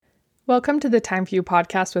Welcome to the Time For You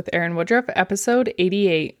podcast with Erin Woodruff, episode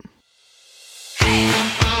 88.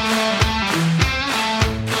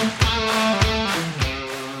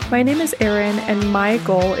 My name is Erin, and my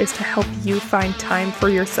goal is to help you find time for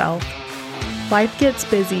yourself. Life gets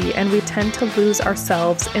busy, and we tend to lose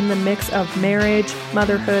ourselves in the mix of marriage,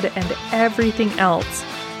 motherhood, and everything else.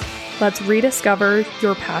 Let's rediscover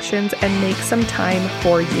your passions and make some time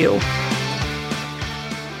for you.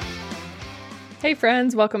 Hey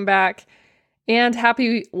friends, welcome back. And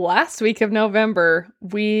happy last week of November.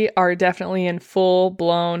 We are definitely in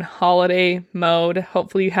full-blown holiday mode.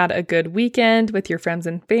 Hopefully you had a good weekend with your friends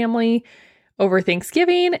and family over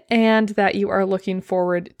Thanksgiving and that you are looking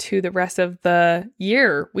forward to the rest of the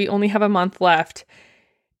year. We only have a month left.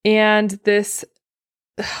 And the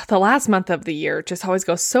last month of the year just always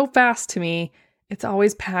goes so fast to me. It's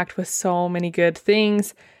always packed with so many good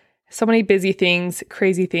things. So many busy things,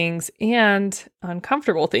 crazy things, and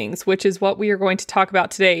uncomfortable things, which is what we are going to talk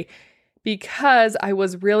about today because I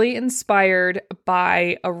was really inspired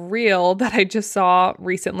by a reel that I just saw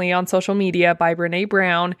recently on social media by Brene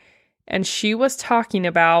Brown. And she was talking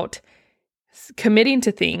about committing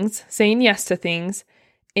to things, saying yes to things,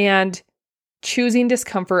 and choosing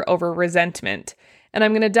discomfort over resentment. And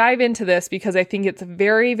I'm going to dive into this because I think it's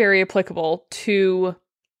very, very applicable to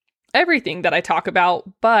everything that I talk about,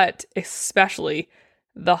 but especially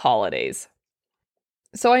the holidays.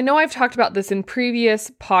 So I know I've talked about this in previous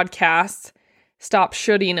podcasts, stop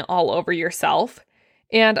shoulding all over yourself.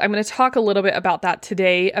 And I'm going to talk a little bit about that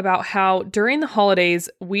today, about how during the holidays,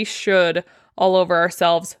 we should all over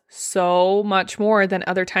ourselves so much more than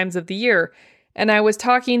other times of the year. And I was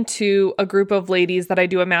talking to a group of ladies that I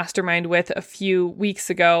do a mastermind with a few weeks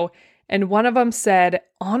ago, and one of them said,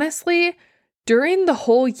 honestly, during the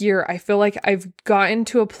whole year, I feel like I've gotten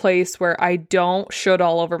to a place where I don't should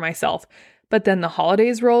all over myself. But then the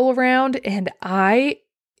holidays roll around and I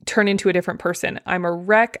turn into a different person. I'm a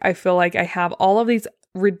wreck. I feel like I have all of these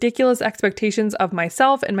ridiculous expectations of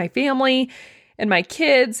myself and my family and my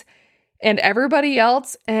kids and everybody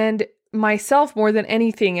else and myself more than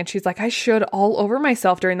anything. And she's like, I should all over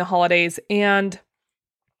myself during the holidays. And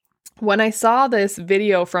when I saw this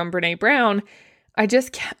video from Brene Brown,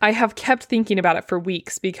 I have kept thinking about it for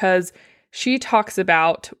weeks because she talks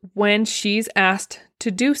about when she's asked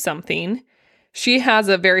to do something, she has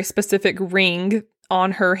a very specific ring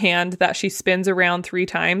on her hand that she spins around 3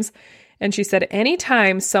 times. And she said,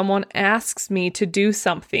 anytime someone asks me to do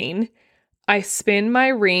something, I spin my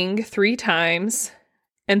ring 3 times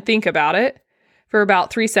and think about it for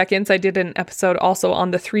about 3 seconds. I did an episode also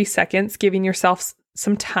on the 3 seconds, giving yourself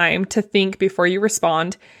some time to think before you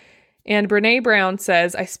respond. And Brene Brown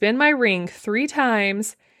says, I spin my ring 3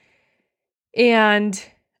 times and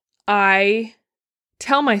I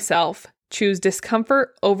tell myself, choose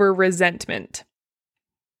discomfort over resentment.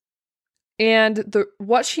 And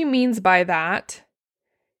what she means by that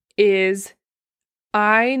is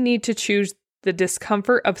I need to choose the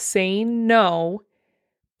discomfort of saying no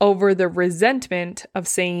over the resentment of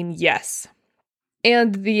saying yes.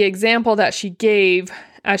 And the example that she gave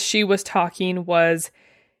as she was talking was,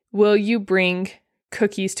 will you bring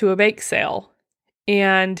cookies to a bake sale?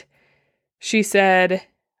 And she said,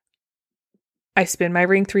 I spin my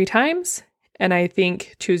ring 3 times and I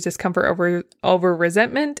think choose discomfort over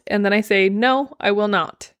resentment. And then I say, no, I will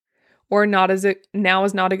not. Or now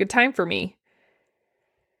is not a good time for me.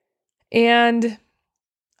 And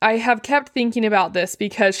I have kept thinking about this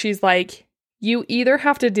because she's like, you either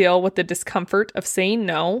have to deal with the discomfort of saying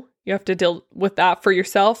no. You have to deal with that for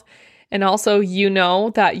yourself. And also, you know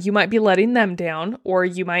that you might be letting them down or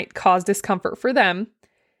you might cause discomfort for them.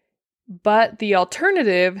 But the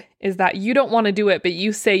alternative is that you don't want to do it, but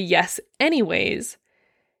you say yes anyways.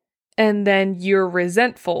 And then you're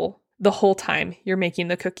resentful the whole time you're making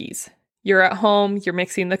the cookies. You're at home, you're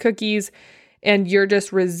mixing the cookies, and you're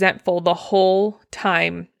just resentful the whole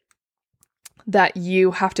time that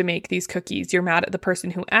you have to make these cookies. You're mad at the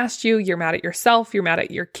person who asked you. You're mad at yourself. You're mad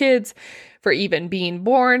at your kids for even being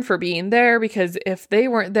born, for being there, because if they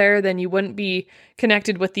weren't there, then you wouldn't be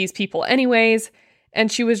connected with these people anyways.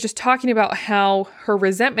 And she was just talking about how her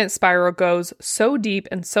resentment spiral goes so deep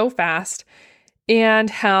and so fast,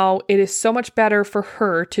 and how it is so much better for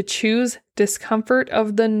her to choose discomfort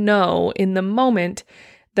of the no in the moment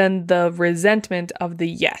than the resentment of the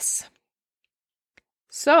yes.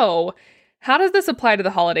 So, how does this apply to the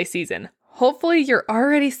holiday season? Hopefully you're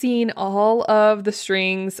already seeing all of the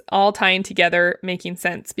strings all tying together, making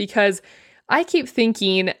sense, because I keep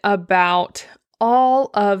thinking about all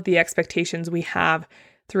of the expectations we have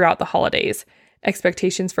throughout the holidays.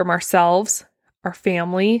 Expectations from ourselves, our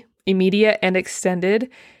family, immediate and extended,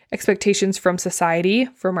 expectations from society,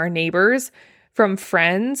 from our neighbors, from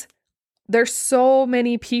friends. There's so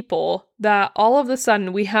many people that all of a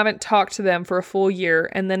sudden we haven't talked to them for a full year.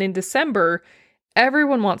 And then in December,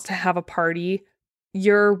 everyone wants to have a party.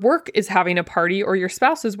 Your work is having a party, or your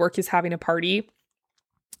spouse's work is having a party.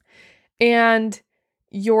 And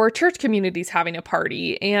your church community is having a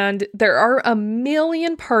party. And there are a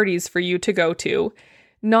million parties for you to go to.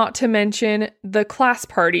 Not to mention the class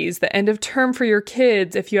parties, the end of term for your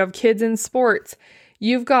kids. If you have kids in sports,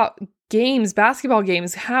 you've got games, basketball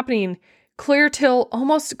games happening clear till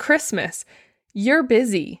almost Christmas. You're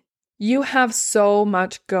busy. You have so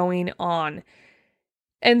much going on.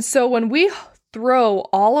 And so when we throw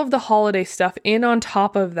all of the holiday stuff in on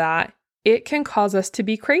top of that, it can cause us to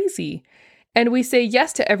be crazy. And we say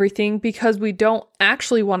yes to everything because we don't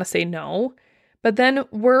actually want to say no. But then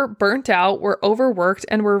we're burnt out, we're overworked,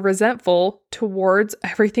 and we're resentful towards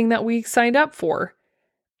everything that we signed up for.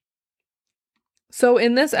 So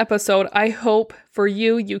in this episode, I hope for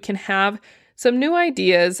you can have some new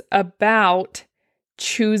ideas about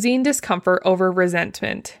choosing discomfort over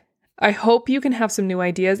resentment. I hope you can have some new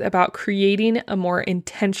ideas about creating a more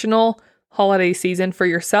intentional holiday season for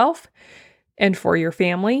yourself and for your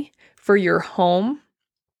family, for your home.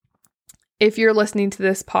 If you're listening to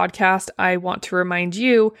this podcast, I want to remind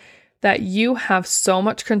you that you have so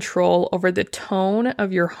much control over the tone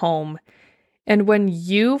of your home. And when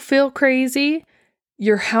you feel crazy,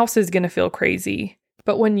 your house is going to feel crazy.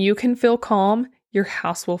 But when you can feel calm, your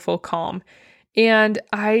house will feel calm. And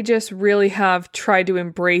I just really have tried to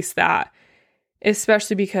embrace that,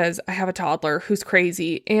 especially because I have a toddler who's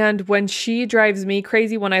crazy. And when she drives me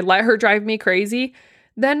crazy, when I let her drive me crazy,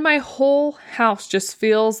 then my whole house just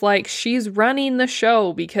feels like she's running the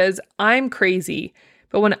show because I'm crazy.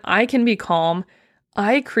 But when I can be calm,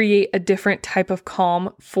 I create a different type of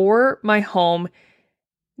calm for my home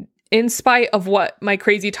in spite of what my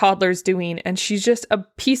crazy toddler's doing. And she's just a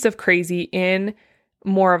piece of crazy in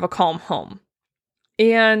more of a calm home.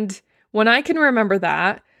 And when I can remember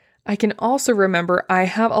that, I can also remember I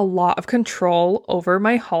have a lot of control over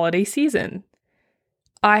my holiday season.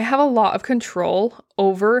 I have a lot of control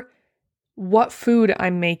over what food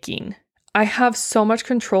I'm making. I have so much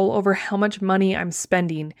control over how much money I'm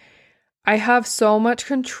spending. I have so much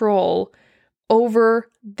control over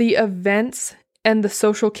the events and the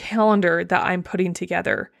social calendar that I'm putting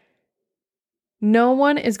together. No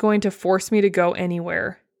one is going to force me to go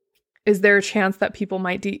anywhere. Is there a chance that people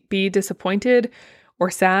might be disappointed or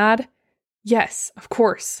sad? Yes, of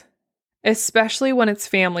course. Especially when it's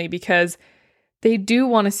family, because they do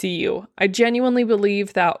want to see you. I genuinely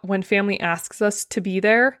believe that when family asks us to be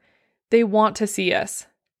there, they want to see us.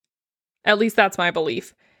 At least that's my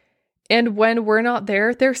belief. And when we're not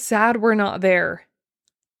there, they're sad we're not there.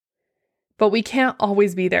 But we can't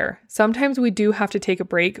always be there. Sometimes we do have to take a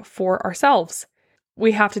break for ourselves.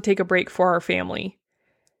 We have to take a break for our family.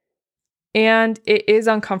 And it is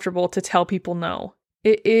uncomfortable to tell people no.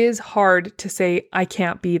 It is hard to say, I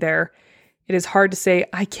can't be there. It is hard to say,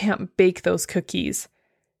 I can't bake those cookies.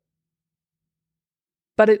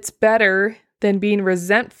 But it's better than being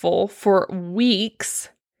resentful for weeks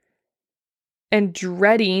and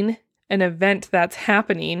dreading an event that's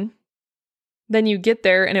happening. Then you get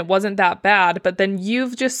there and it wasn't that bad, but then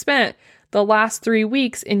you've just spent the last 3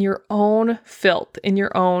 weeks in your own filth, in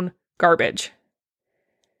your own garbage.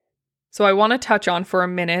 So I want to touch on for a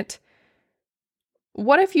minute,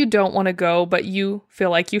 what if you don't want to go, but you feel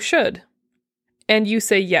like you should? And you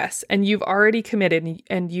say yes, and you've already committed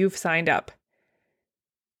and you've signed up.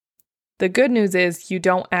 The good news is you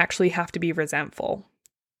don't actually have to be resentful.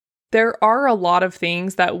 There are a lot of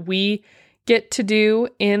things that we get to do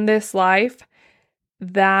in this life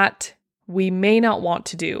that we may not want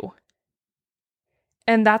to do.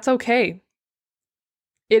 And that's okay.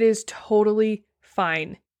 It is totally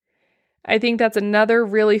fine. I think that's another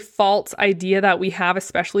really false idea that we have,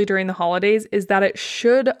 especially during the holidays, is that it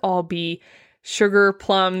should all be sugar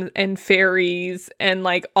plums and fairies and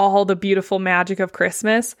like all the beautiful magic of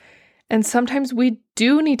Christmas. And sometimes we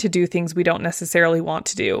do need to do things we don't necessarily want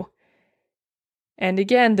to do. And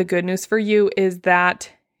again, the good news for you is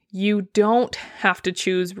that you don't have to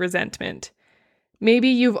choose resentment. Maybe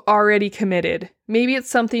you've already committed. Maybe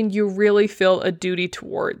it's something you really feel a duty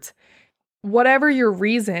towards. Whatever your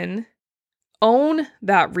reason, own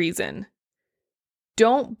that reason.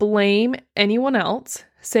 Don't blame anyone else.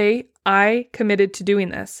 Say, I committed to doing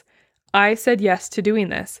this. I said yes to doing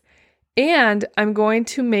this. And I'm going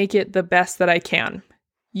to make it the best that I can.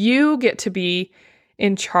 You get to be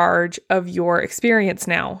in charge of your experience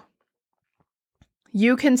now.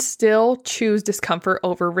 You can still choose discomfort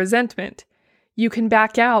over resentment. You can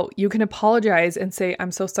back out. You can apologize and say,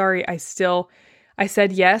 I'm so sorry. I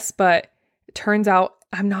said yes, but it turns out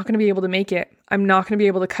I'm not going to be able to make it. I'm not going to be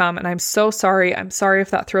able to come. And I'm so sorry. I'm sorry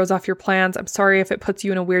if that throws off your plans. I'm sorry if it puts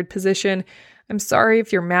you in a weird position. I'm sorry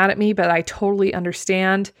if you're mad at me, but I totally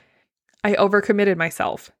understand. I overcommitted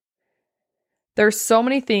myself. There's so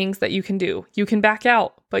many things that you can do. You can back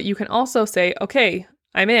out, but you can also say, okay,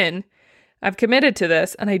 I'm in. I've committed to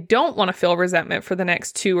this and I don't want to feel resentment for the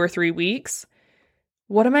next 2 or 3 weeks.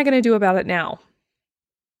 What am I going to do about it now?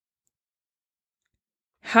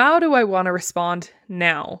 How do I want to respond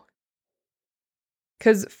now?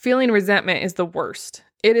 Because feeling resentment is the worst.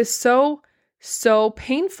 It is so, so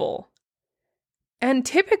painful. And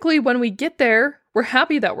typically when we get there, we're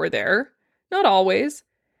happy that we're there. Not always.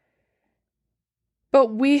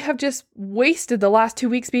 But we have just wasted the last 2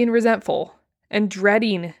 weeks being resentful and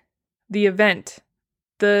dreading the event,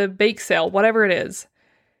 the bake sale, whatever it is.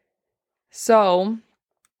 So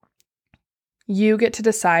you get to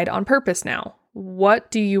decide on purpose now.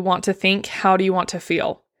 What do you want to think? How do you want to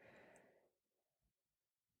feel?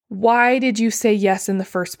 Why did you say yes in the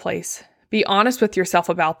first place? Be honest with yourself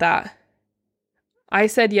about that. I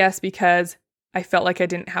said yes because I felt like I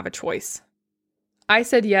didn't have a choice. I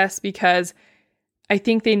said yes because I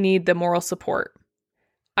think they need the moral support.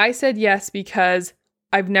 I said yes because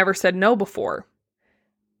I've never said no before.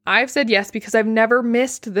 I've said yes because I've never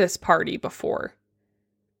missed this party before.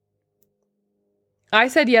 I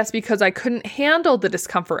said yes because I couldn't handle the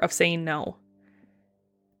discomfort of saying no.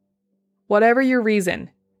 Whatever your reason,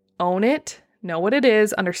 own it, know what it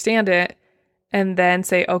is, understand it, and then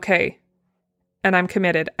say, okay, and I'm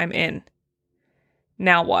committed, I'm in.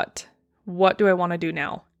 Now what? What do I want to do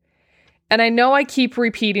now? And I know I keep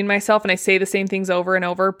repeating myself and I say the same things over and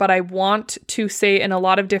over, but I want to say it in a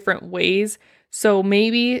lot of different ways. So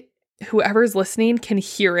maybe whoever's listening can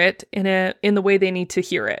hear it in the way they need to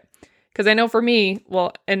hear it. Because I know for me,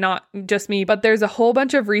 well, and not just me, but there's a whole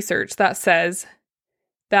bunch of research that says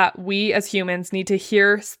that we as humans need to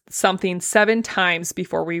hear something 7 times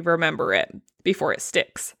before we remember it, before it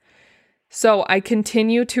sticks. So I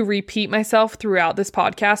continue to repeat myself throughout this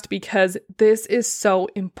podcast because this is so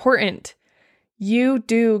important. You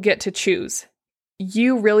do get to choose.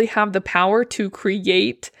 You really have the power to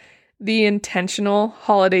create the intentional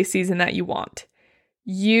holiday season that you want.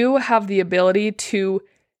 You have the ability to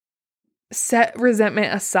set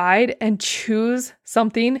resentment aside and choose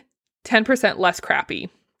something 10% less crappy.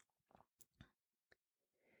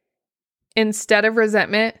 Instead of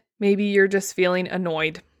resentment, maybe you're just feeling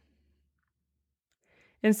annoyed.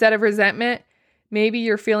 Instead of resentment, maybe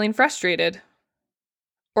you're feeling frustrated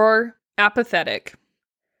or apathetic.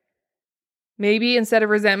 Maybe instead of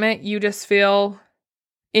resentment, you just feel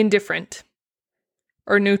indifferent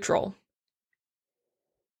or neutral.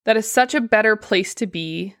 That is such a better place to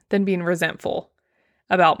be than being resentful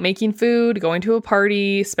about making food, going to a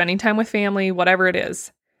party, spending time with family, whatever it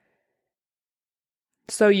is.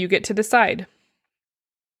 So you get to decide.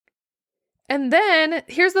 And then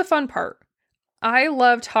here's the fun part. I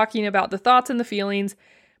love talking about the thoughts and the feelings,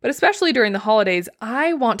 but especially during the holidays,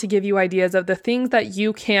 I want to give you ideas of the things that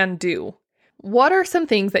you can do. What are some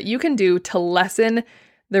things that you can do to lessen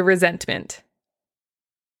the resentment?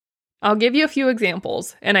 I'll give you a few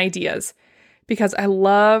examples and ideas because I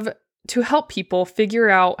love to help people figure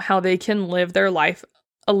out how they can live their life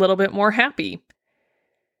a little bit more happy.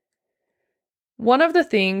 One of the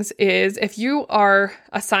things is if you are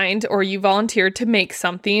assigned or you volunteered to make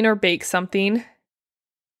something or bake something,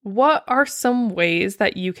 what are some ways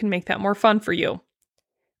that you can make that more fun for you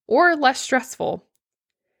or less stressful?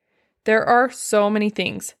 There are so many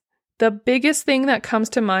things. The biggest thing that comes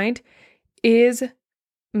to mind is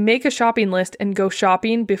make a shopping list and go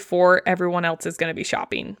shopping before everyone else is going to be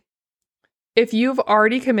shopping. If you've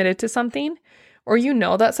already committed to something or you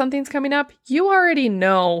know that something's coming up, you already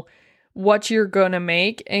know what you're going to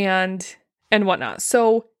make and whatnot.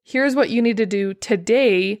 So here's what you need to do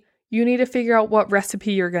today. You need to figure out what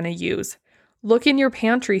recipe you're going to use. Look in your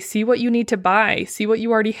pantry, see what you need to buy, see what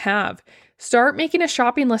you already have. Start making a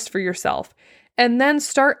shopping list for yourself and then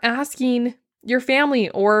start asking your family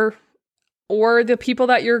or the people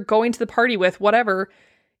that you're going to the party with, whatever,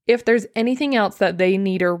 if there's anything else that they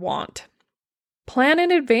need or want. Plan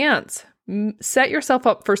in advance. Set yourself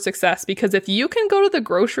up for success because if you can go to the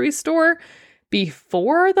grocery store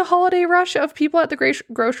before the holiday rush of people at the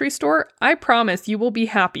grocery store, I promise you will be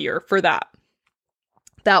happier for that.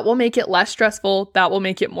 That will make it less stressful. That will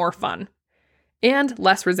make it more fun and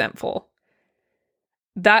less resentful.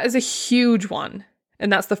 That is a huge one.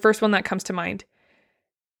 And that's the first one that comes to mind.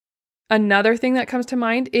 Another thing that comes to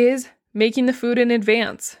mind is making the food in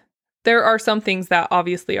advance. There are some things that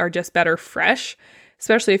obviously are just better fresh,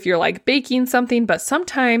 especially if you're like baking something, but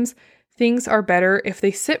sometimes things are better if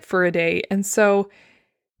they sit for a day. And so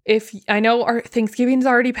if I know our Thanksgiving's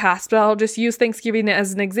already passed, but I'll just use Thanksgiving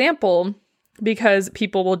as an example because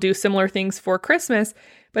people will do similar things for Christmas.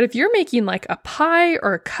 But if you're making like a pie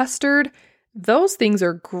or a custard, those things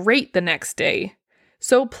are great the next day.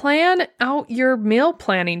 So plan out your meal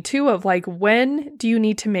planning too of like, when do you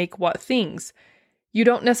need to make what things? You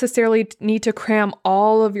don't necessarily need to cram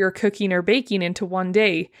all of your cooking or baking into one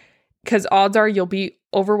day, because odds are you'll be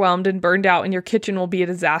overwhelmed and burned out and your kitchen will be a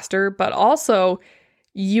disaster. But also,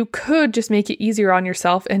 you could just make it easier on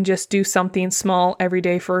yourself and just do something small every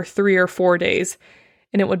day for 3 or 4 days,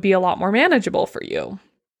 and it would be a lot more manageable for you.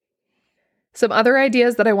 Some other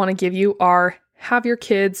ideas that I want to give you are have your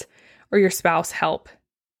kids or your spouse help.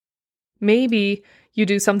 Maybe you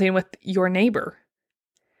do something with your neighbor.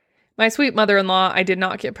 My sweet mother-in-law, I did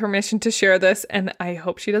not get permission to share this, and I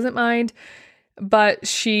hope she doesn't mind, but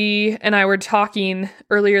she and I were talking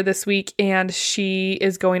earlier this week, and she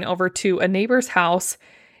is going over to a neighbor's house,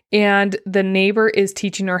 and the neighbor is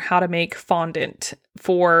teaching her how to make fondant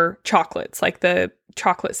for chocolates, like the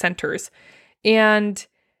chocolate centers. And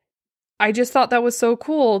I just thought that was so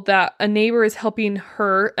cool that a neighbor is helping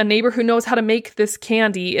her, a neighbor who knows how to make this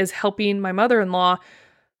candy is helping my mother-in-law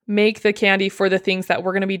make the candy for the things that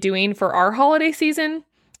we're going to be doing for our holiday season.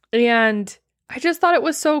 And I just thought it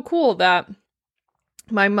was so cool that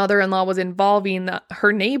my mother-in-law was involving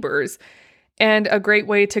her neighbors, and a great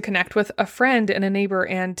way to connect with a friend and a neighbor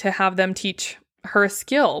and to have them teach her a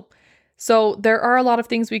skill. So there are a lot of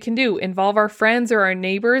things we can do. Involve our friends or our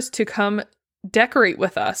neighbors to come decorate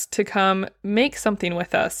with us, to come make something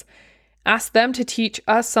with us. Ask them to teach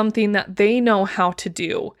us something that they know how to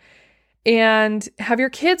do. And have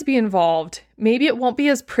your kids be involved. Maybe it won't be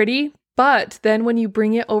as pretty, but then when you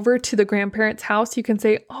bring it over to the grandparents' house, you can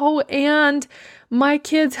say, "Oh, and my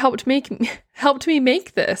kids helped me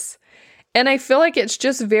make this." And I feel like it's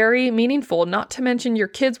just very meaningful. Not to mention your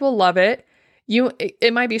kids will love it.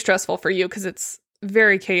 It might be stressful for you because it's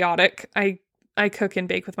very chaotic. I cook and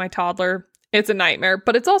bake with my toddler. It's a nightmare,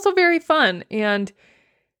 but it's also very fun, and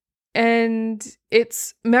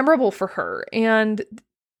it's memorable for her, and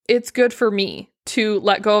it's good for me to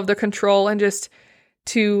let go of the control and just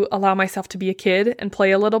to allow myself to be a kid and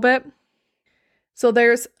play a little bit. So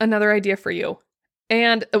there's another idea for you.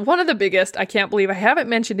 And one of the biggest, I can't believe I haven't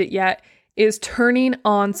mentioned it yet, is turning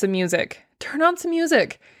on some music. Turn on some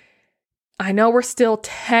music. I know we're still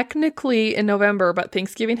technically in November, but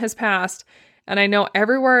Thanksgiving has passed, and I know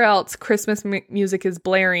everywhere else Christmas music is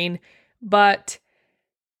blaring, but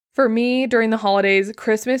for me, during the holidays,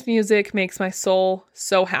 Christmas music makes my soul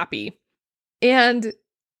so happy. And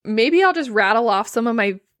maybe I'll just rattle off some of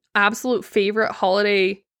my absolute favorite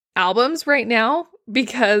holiday albums right now,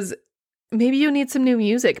 because maybe you need some new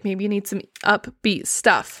music. Maybe you need some upbeat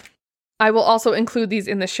stuff. I will also include these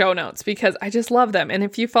in the show notes because I just love them. And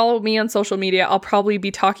if you follow me on social media, I'll probably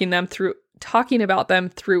be talking about them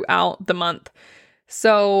throughout the month.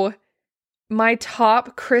 So my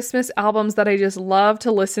top Christmas albums that I just love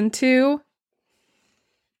to listen to.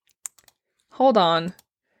 Hold on.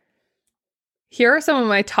 Here are some of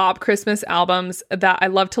my top Christmas albums that I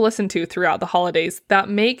love to listen to throughout the holidays that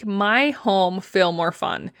make my home feel more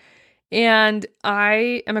fun. And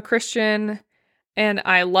I am a Christian and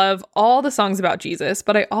I love all the songs about Jesus,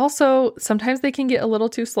 but I also, sometimes they can get a little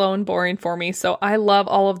too slow and boring for me. So I love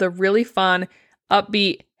all of the really fun,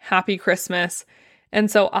 upbeat, happy Christmas. And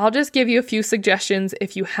so I'll just give you a few suggestions.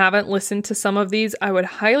 If you haven't listened to some of these, I would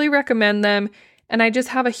highly recommend them. And I just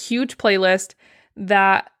have a huge playlist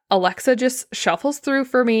that Alexa just shuffles through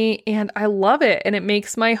for me, and I love it. And it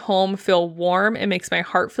makes my home feel warm. It makes my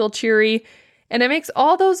heart feel cheery. And it makes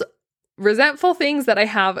all those resentful things that I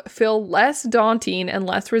have feel less daunting and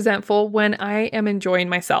less resentful when I am enjoying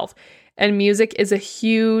myself. And music is a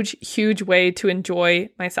huge, huge way to enjoy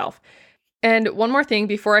myself. And one more thing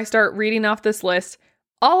before I start reading off this list,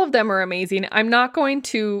 all of them are amazing. I'm not going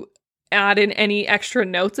to add in any extra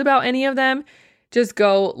notes about any of them. Just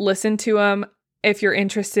go listen to them if you're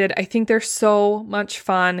interested. I think they're so much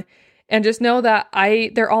fun. And just know that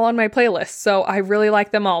they're all on my playlist. So I really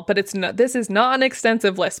like them all. But this is not an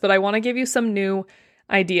extensive list, but I want to give you some new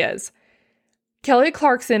ideas. Kelly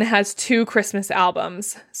Clarkson has 2 Christmas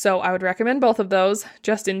albums. So I would recommend both of those.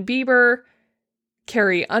 Justin Bieber,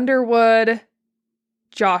 Carrie Underwood,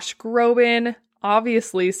 Josh Groban,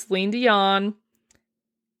 obviously Celine Dion,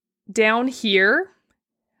 Down Here,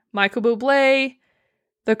 Michael Bublé,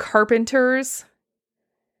 The Carpenters,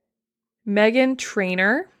 Meghan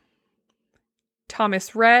Trainor,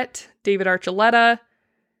 Thomas Rhett, David Archuleta,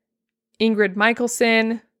 Ingrid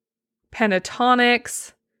Michaelson,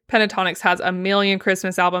 Pentatonics. Pentatonics has a million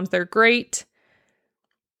Christmas albums. They're great.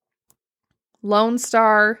 Lone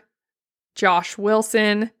Star, Josh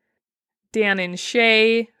Wilson, Dan and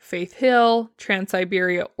Shay, Faith Hill,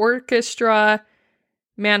 Trans-Siberia Orchestra,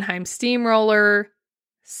 Mannheim Steamroller,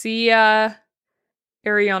 Sia,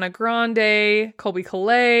 Ariana Grande, Colby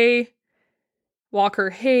Calais, Walker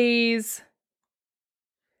Hayes.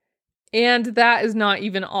 And that is not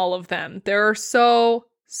even all of them. There are so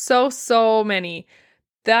many.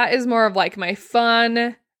 That is more of like my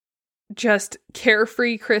fun, just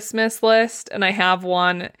carefree Christmas list. And I have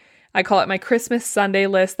one, I call it my Christmas Sunday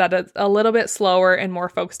list, that is a little bit slower and more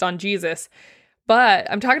focused on Jesus. But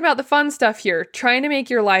I'm talking about the fun stuff here, trying to make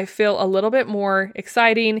your life feel a little bit more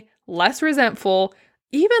exciting, less resentful,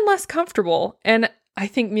 even less comfortable. And I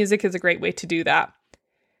think music is a great way to do that.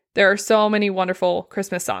 There are so many wonderful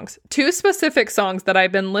Christmas songs. 2 specific songs that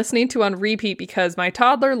I've been listening to on repeat because my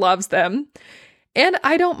toddler loves them. And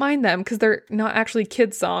I don't mind them because they're not actually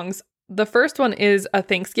kids' songs. The first one is a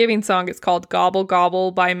Thanksgiving song. It's called Gobble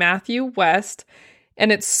Gobble by Matthew West.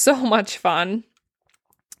 And it's so much fun.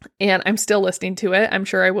 And I'm still listening to it. I'm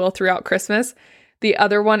sure I will throughout Christmas. The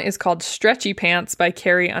other one is called Stretchy Pants by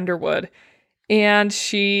Carrie Underwood. And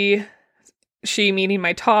she meaning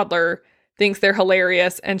my toddler, thinks they're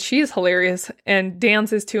hilarious. And she's hilarious and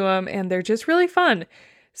dances to them. And they're just really fun.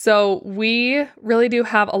 So we really do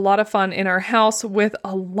have a lot of fun in our house with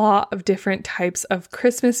a lot of different types of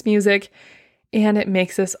Christmas music, and it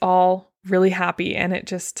makes us all really happy, and it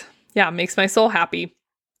just, makes my soul happy.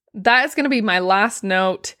 That is going to be my last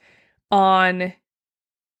note on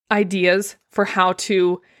ideas for how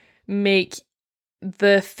to make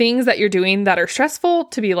the things that you're doing that are stressful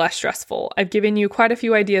to be less stressful. I've given you quite a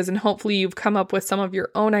few ideas, and hopefully you've come up with some of your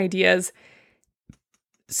own ideas.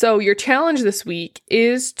 So your challenge this week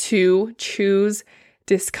is to choose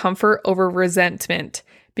discomfort over resentment,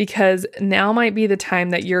 because now might be the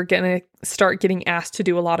time that you're going to start getting asked to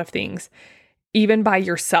do a lot of things, even by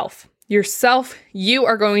yourself. You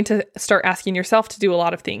are going to start asking yourself to do a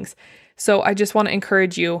lot of things. So I just want to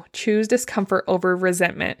encourage you, choose discomfort over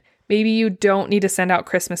resentment. Maybe you don't need to send out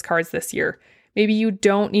Christmas cards this year. Maybe you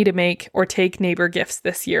don't need to make or take neighbor gifts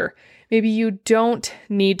this year. Maybe you don't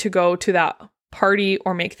need to go to that party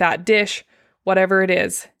or make that dish, whatever it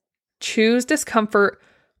is. Choose discomfort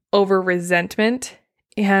over resentment,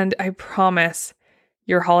 and I promise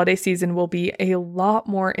your holiday season will be a lot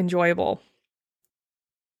more enjoyable.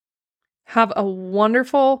 Have a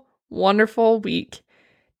wonderful, wonderful week,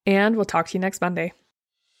 and we'll talk to you next Monday.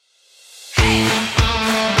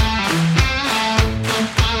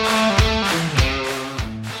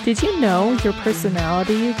 Did you know your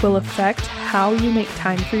personality will affect how you make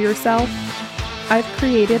time for yourself? I've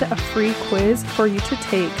created a free quiz for you to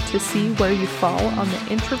take to see where you fall on the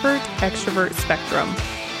introvert-extrovert spectrum.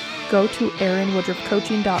 Go to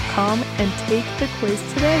erinwoodruffcoaching.com and take the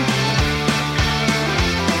quiz today.